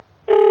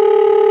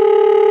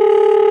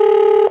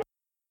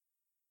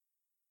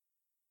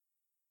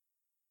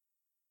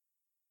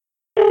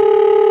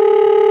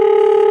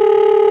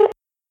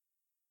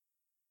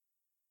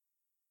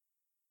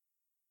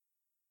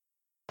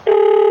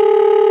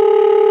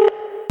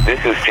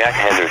This is Jack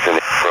Henderson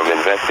from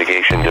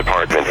Investigation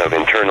Department of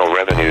Internal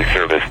Revenue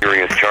Service.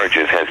 Serious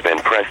charges has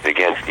been pressed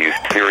against you.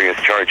 Serious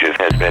charges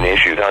has been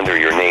issued under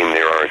your name.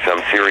 There are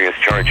some serious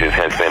charges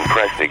has been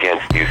pressed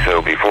against you. So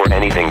before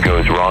anything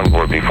goes wrong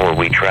or before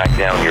we track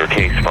down your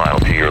case file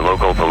to your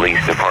local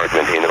police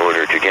department in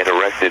order to get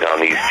arrested on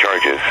these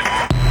charges,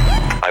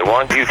 I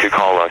want you to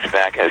call us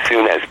back as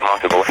soon as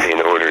possible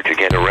in order to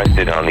get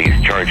arrested on these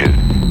charges.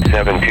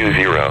 720,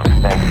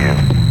 thank you,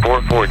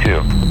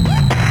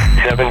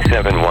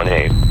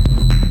 442-7718.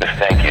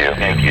 Thank you.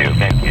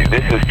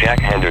 This is Jack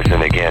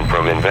Henderson again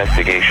from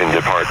Investigation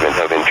Department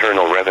of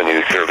Internal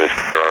Revenue Service.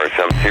 There are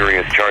some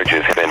serious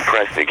charges have been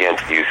pressed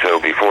against you, so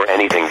before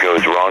anything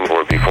goes wrong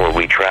or before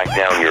we track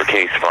down your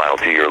case file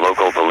to your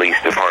local police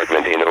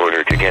department in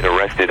order to get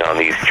arrested on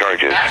these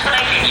charges,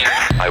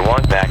 I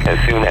want back as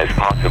soon as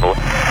possible.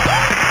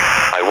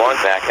 I want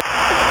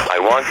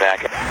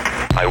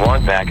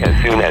back as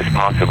soon as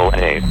possible.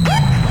 Hey,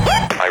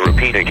 I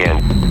repeat again,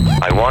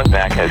 I want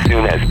back as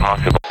soon as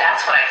possible.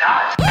 That's what I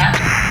thought.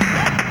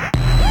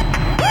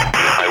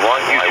 I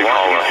want you to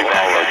call us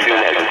back as soon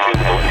as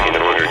possible in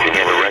order to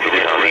get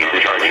arrested on these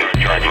charges.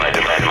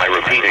 I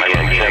repeat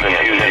again,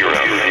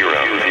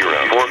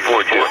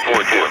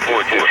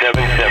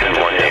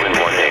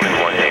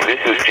 720-442-427-7718.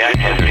 This is Jack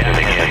Henderson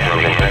again from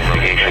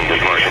Investigation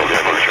Department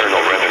of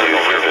Internal Revenue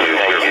Service.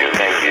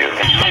 Thank you.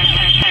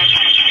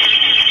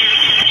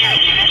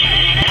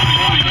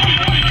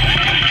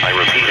 I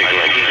repeat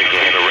again,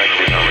 get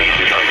arrested on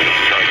these charges.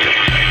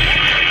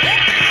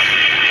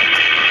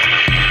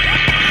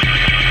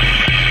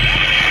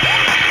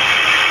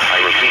 I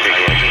repeat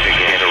again,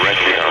 get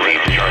arrested on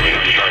these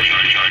charges.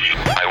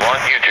 I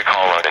want you to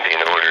call us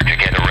in order to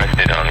get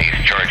arrested on these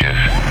charges.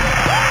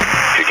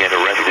 To get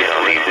arrested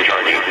on these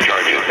charges.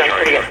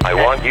 I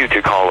want you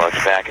to call us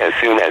back as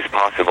soon as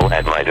possible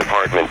at my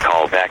department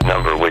callback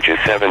number, which is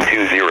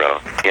 720.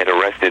 Get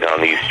arrested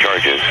on these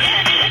charges.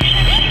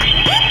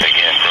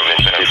 Again, from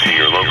to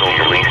your local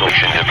police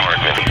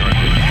department.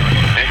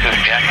 This is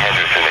Jack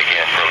Henderson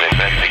again from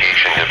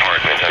Investigation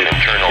Department of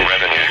Internal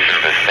Revenue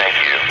Service. Thank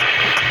you.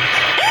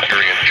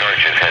 Serious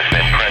charges has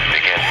been pressed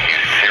against you.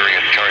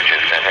 Serious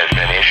charges that has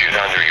been issued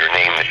under your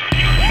name.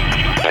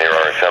 There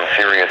are some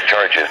serious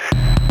charges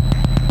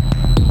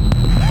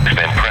has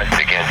been pressed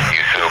against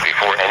you. So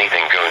before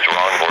anything goes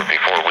wrong or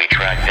before we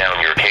track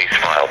down your case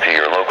file to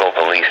your local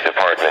police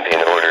department in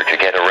order to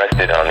get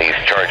arrested on these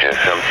charges,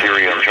 some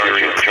serious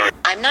charges.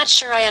 I'm not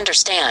sure I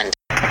understand.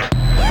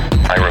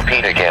 I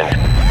repeat again,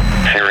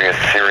 serious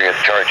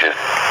charges.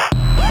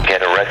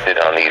 Get arrested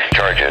on these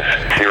charges.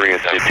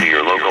 Serious to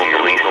your local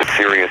police.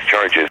 Serious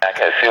charges. Back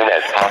as soon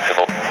as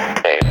possible.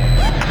 Hey.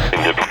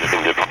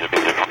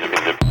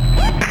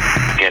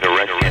 Get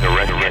arrested.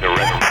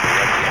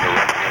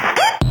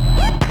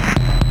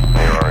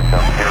 There are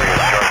some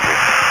serious charges.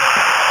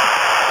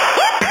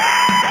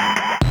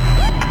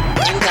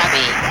 You got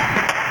me.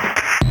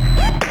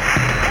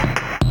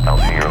 Out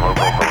to your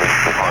local police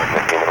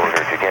department in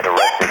order to get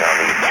arrested on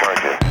these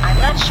charges. I'm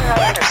not sure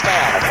I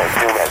understand. As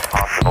soon as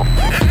possible.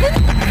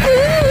 I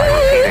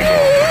repeat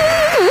again.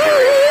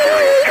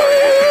 Serious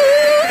charges.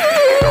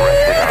 Get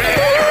arrested on these charges.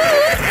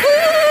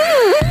 As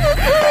soon as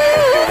possible.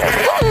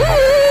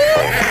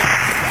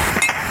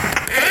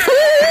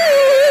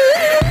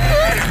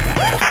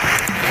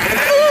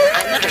 I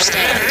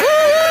understand.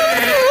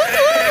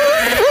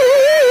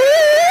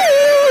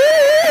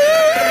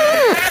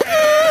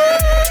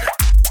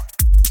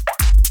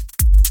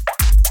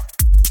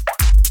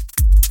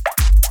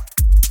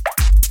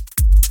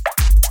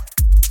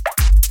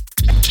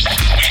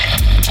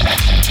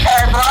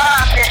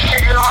 This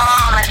is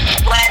Mom.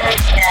 It's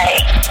Wednesday.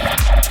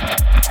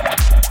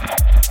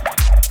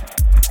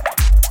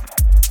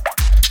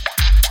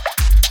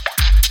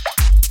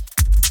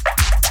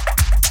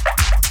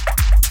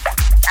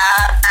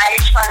 I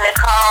just wanted to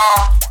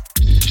call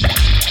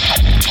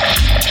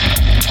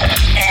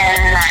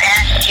and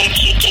ask you if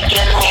you could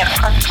give me a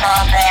quick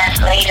call back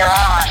later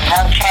on,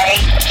 okay?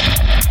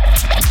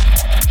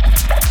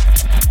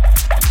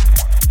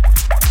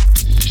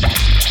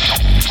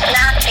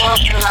 Nothing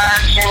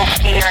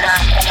emergency or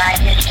nothing. I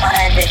just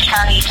wanted to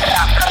tell you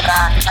something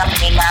about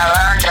something I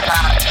learned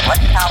about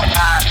what's going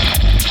on.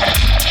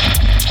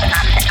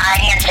 I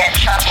had that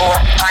trouble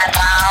with my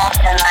bowels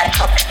and I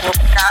took some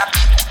stuff.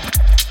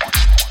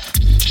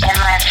 And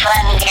my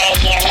friend gave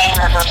me a name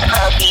of a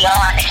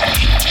probiotic.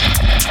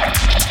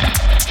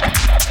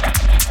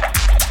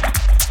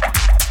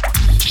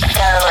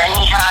 So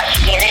anyhow, if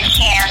you get a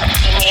chance,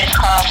 give me a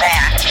call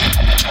back.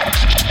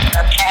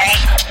 Okay?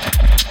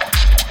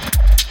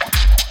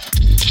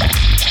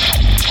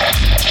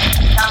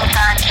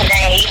 Sometime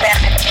today, even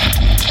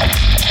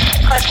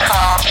quick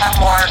call from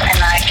work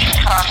and I can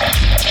talk to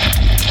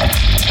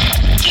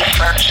you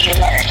for a few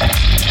minutes.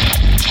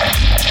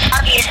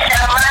 Love you so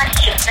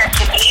much. It's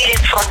such a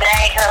beautiful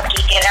day. Hope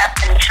you get up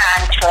in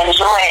time to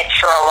enjoy it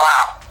for a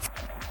while.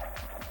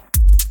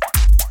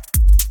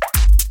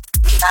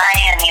 Bye,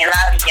 and we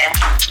love you.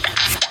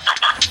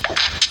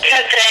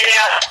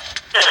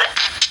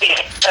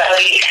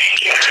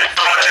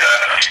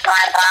 My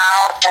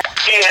balls.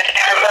 Dude,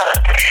 sorry.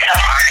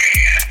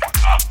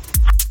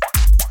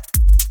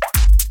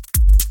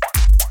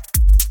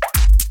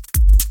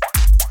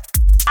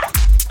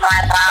 My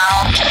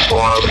balls.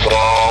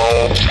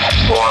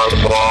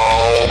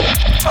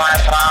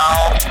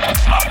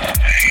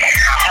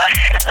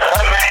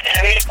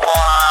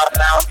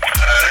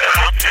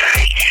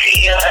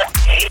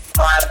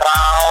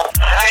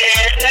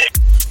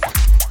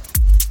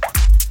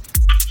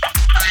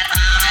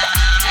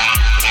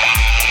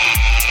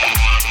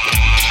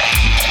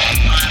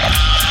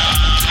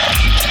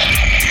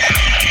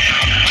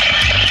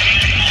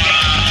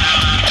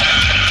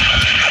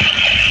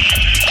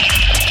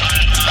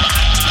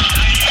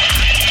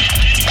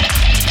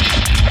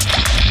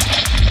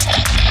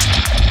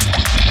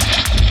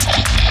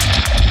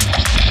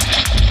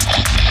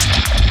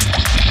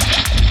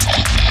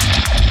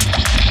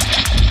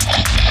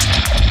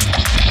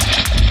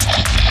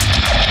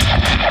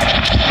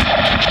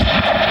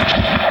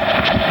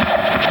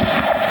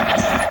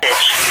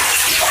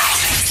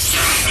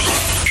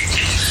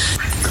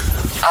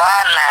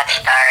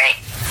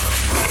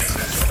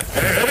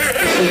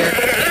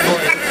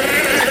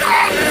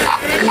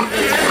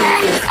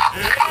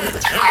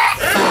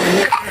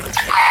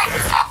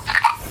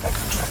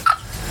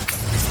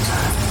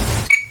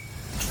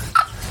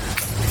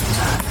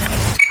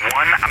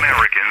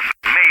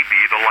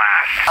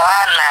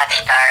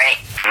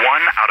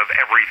 One out of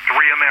every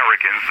 3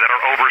 Americans that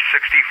are over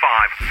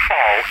 65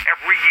 fall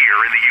every year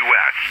in the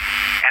U.S.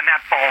 And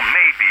that fall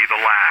may be the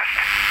last.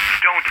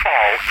 Don't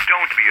fall.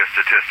 Don't be a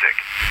statistic.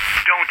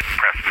 Don't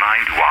press 9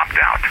 to opt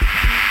out.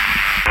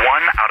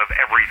 1 out of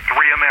every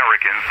 3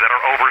 Americans that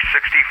are over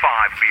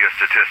 65 be a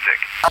statistic.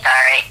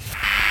 Sorry.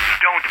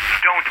 Don't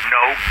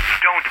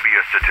be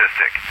a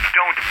statistic.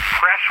 Don't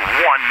press 1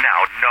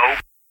 now. No.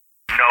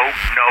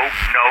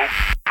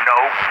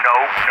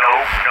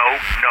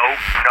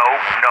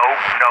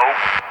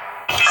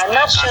 I'm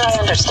not sure I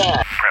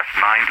understand. Press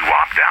 9 to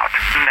opt out.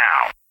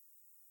 Now.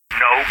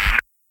 No.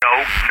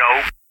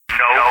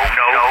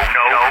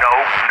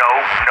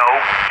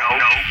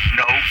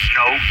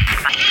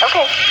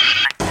 Okay.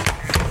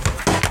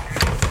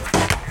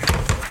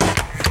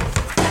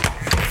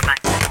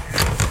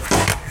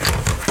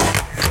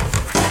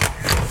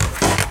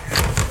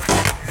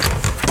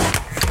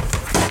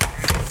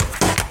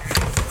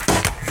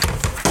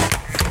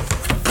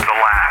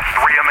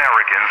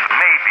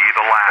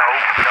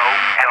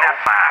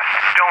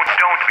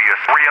 Don't be a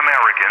 3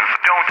 Americans.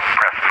 Don't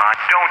press 9.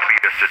 Don't be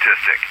a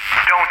statistic.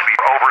 Don't be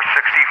over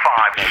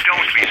 65.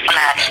 Don't be.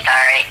 I'm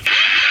sorry.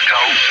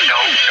 No.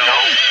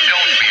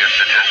 Don't be a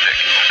statistic.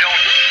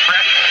 Don't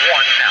press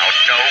 1 now.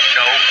 No.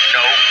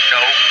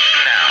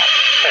 Now.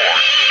 Or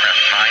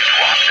press 9 to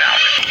opt out.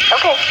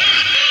 Okay.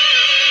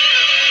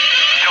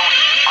 Don't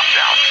opt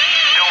out.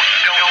 Don't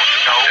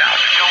opt out.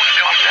 Don't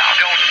opt out.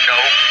 Don't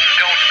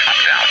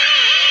opt out.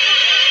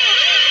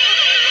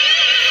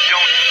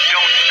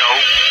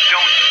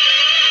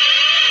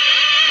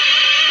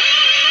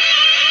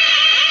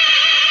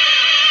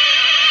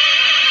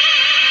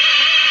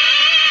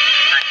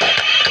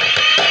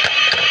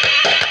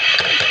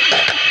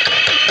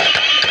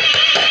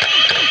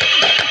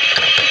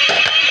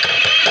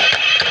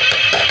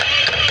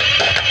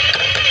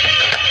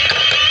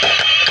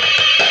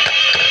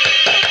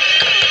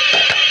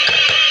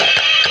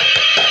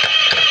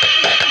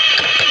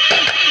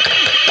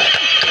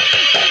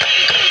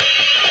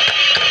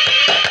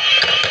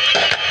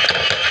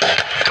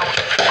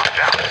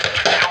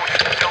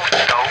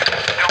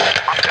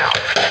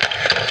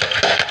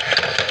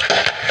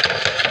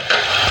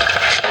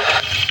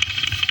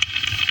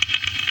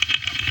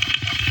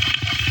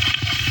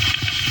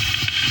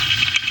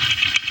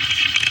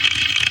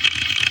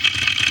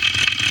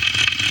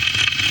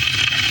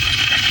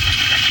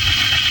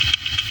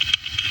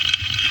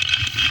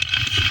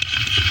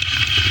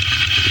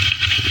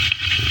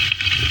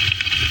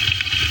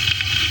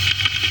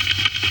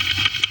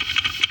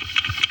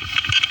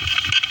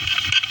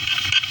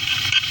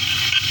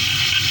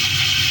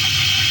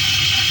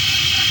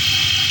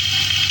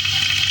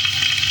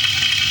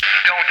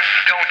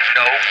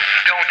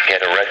 Get arrested. Don't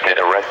get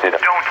arrested.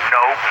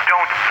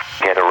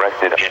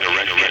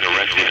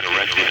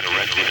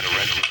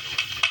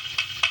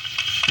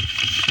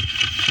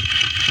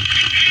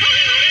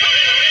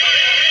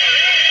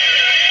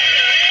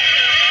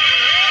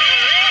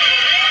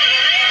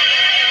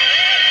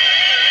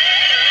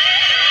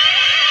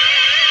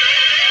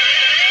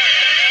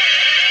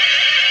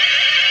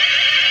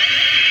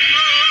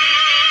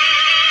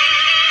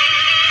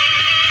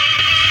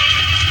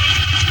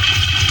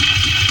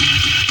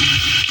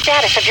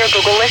 Status of your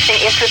Google listing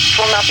interests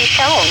will not be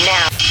shown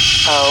now.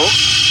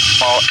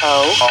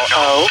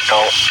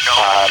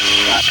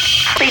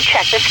 Please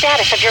check the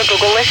status of your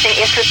Google listing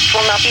interests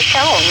will not be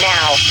shown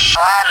now.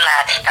 I'm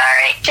not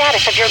sorry.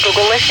 Status of your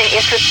Google listing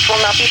interests will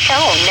not be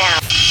shown now.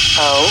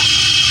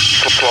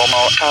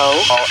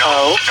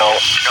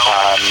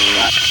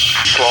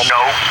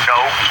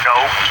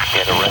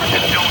 Get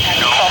arrested.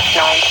 Press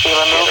 9 to be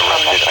removed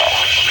from this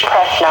list.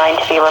 Press 9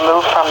 to be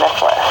removed from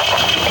this list.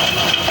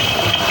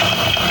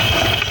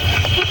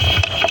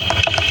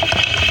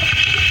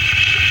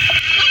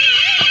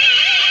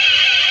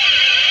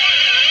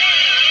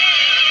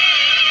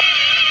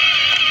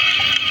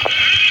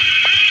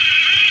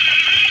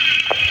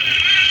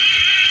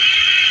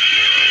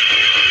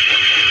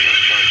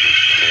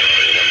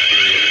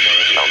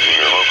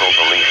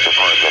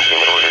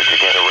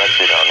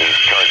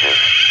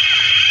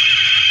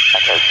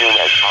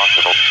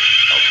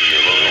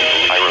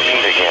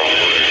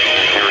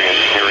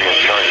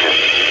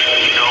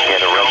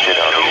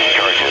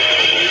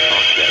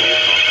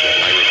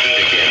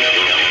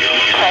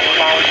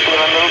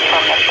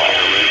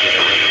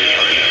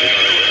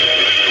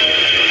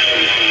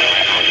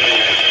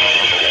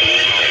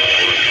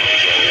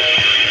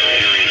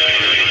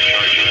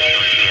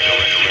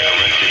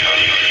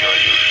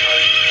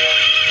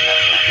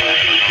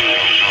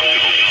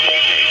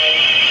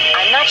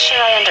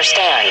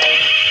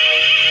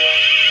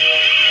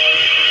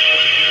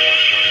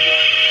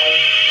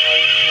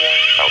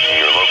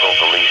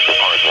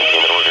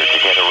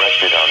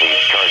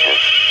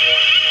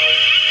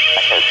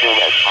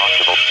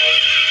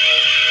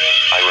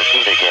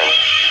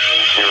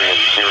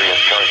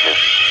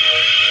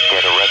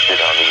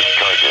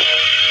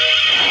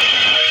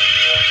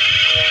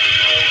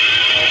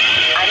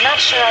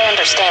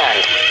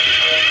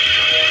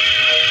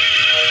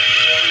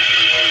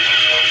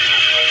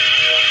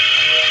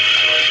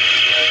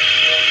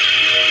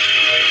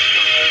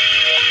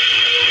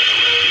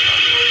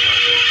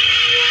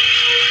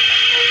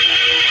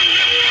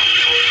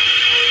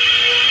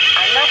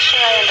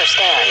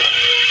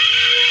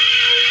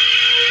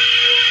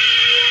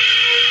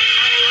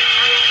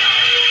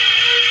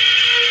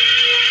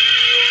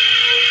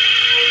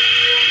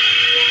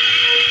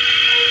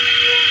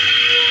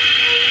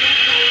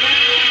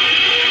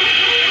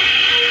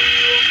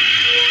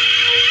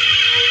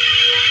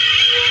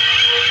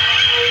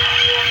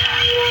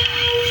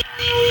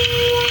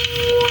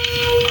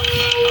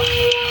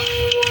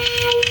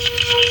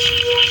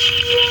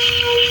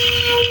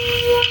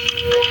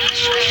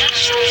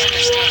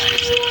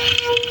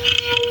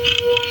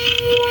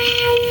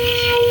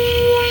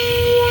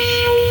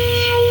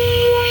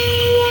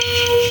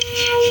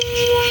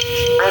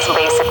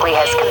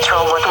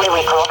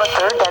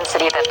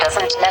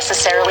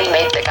 Necessarily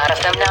made the god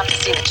of them not to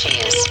see the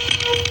cheese.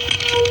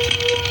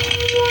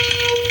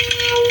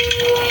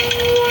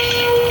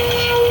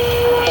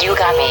 You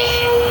got me.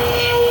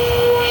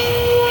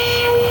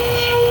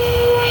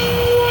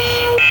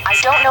 I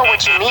don't know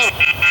what you mean.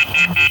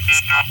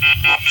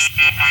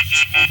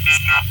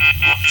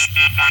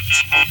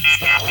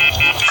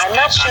 I'm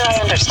not sure I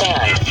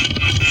understand.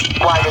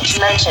 Why did you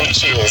mention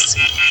cheese?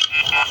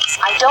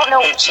 I don't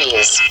know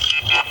cheese.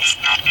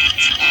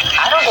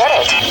 I don't get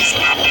it.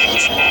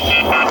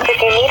 Did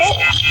you need it?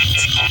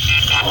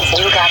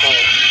 You got me.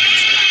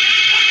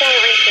 Can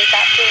you repeat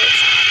that, please?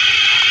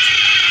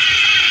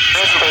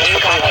 This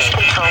basically has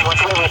control what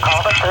we call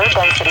the third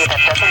density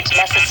that doesn't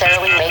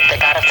necessarily make the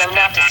god of them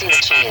not to see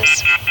the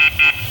cheese.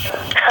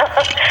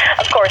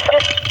 Of course.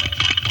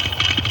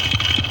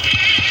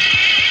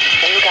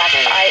 You got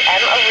me. I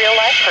am a real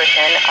life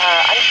person.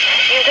 I'm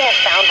using a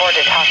soundboard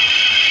to talk.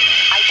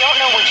 I don't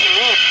know what you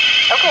mean.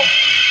 Okay.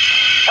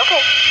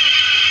 Okay.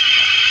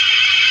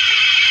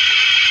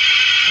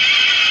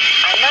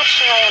 I'm not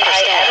sure I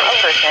understand. I am a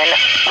person.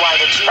 Why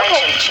did you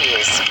mention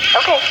cheese?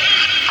 Okay.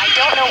 I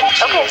don't know what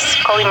Okay. cheese.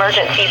 Call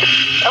emergency.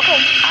 Okay.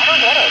 I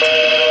don't get it.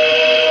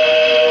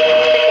 Did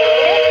you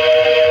need it?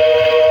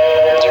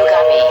 You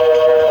got me.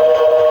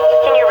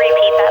 Can you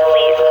repeat that,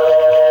 please?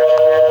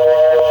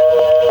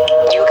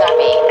 You got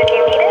me. Did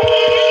you need it?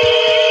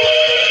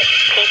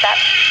 Repeat that.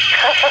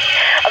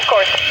 Of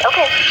course.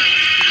 Okay.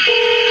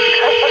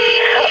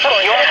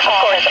 Your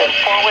call has been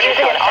forwarded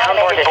to an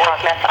automated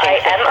voice messaging I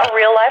am a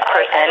real life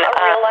person.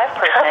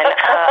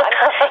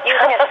 I'm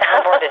using a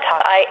soundboard to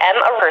talk. I am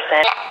a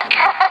person.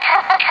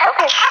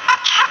 Okay.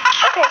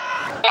 Okay.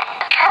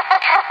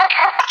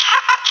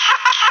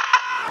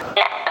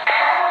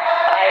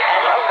 I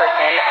am a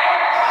person.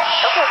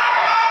 Okay.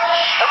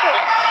 Okay.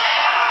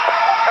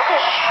 Okay.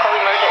 Call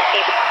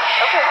emergency.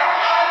 Okay.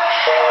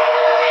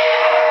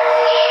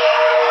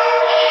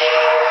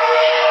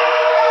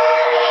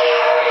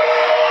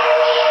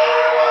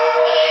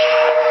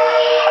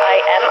 I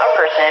am a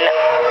person.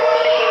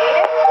 Did you need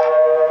it?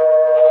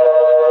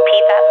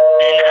 Repeat that.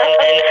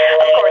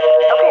 Of course.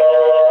 Okay.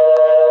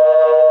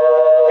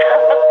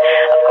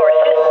 Of course.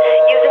 Just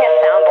using a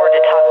soundboard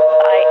to talk.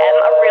 I am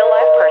a real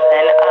life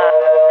person.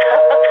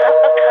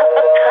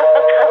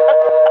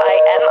 I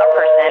am a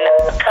person.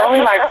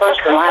 Only my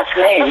first and last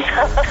name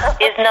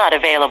is not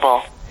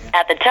available.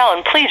 At the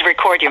tone, please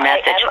record your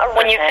message. am a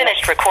When you've person.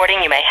 finished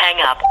recording, you may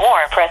hang up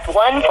or press 1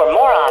 for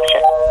more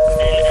options.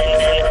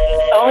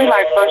 only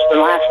my first and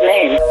last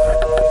name.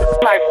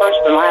 My first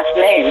and last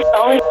name.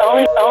 Only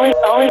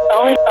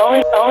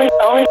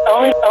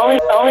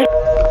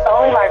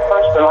my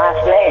first and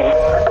last name.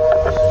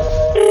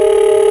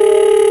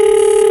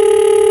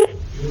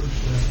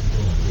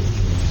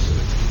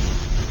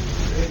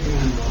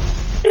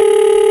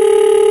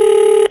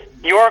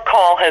 Your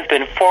call has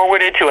been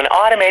forwarded to an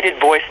automated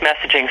voice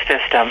messaging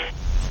system.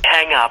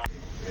 Hang up.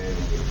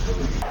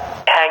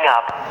 Hang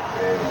up.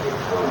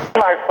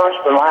 My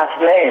first and last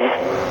name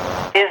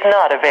Is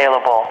not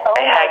available.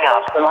 Hang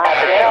up.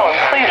 At the tone,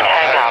 please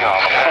hang up.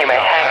 You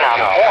may hang up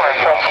or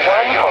press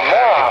 1 for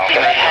more options.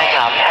 You may hang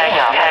up, hang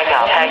up, hang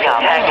up, hang up,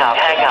 hang up,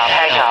 hang up,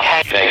 hang up,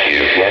 hang up. Thank you.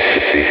 Yes,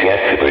 somebody,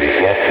 yes, somebody,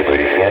 yes,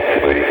 somebody, yes,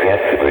 somebody,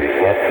 yes, somebody,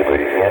 yes,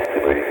 somebody, yes,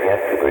 somebody, yes,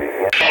 somebody,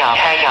 yes. Hang up,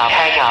 hang up,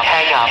 hang up,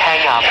 hang up,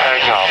 hang up,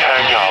 hang up.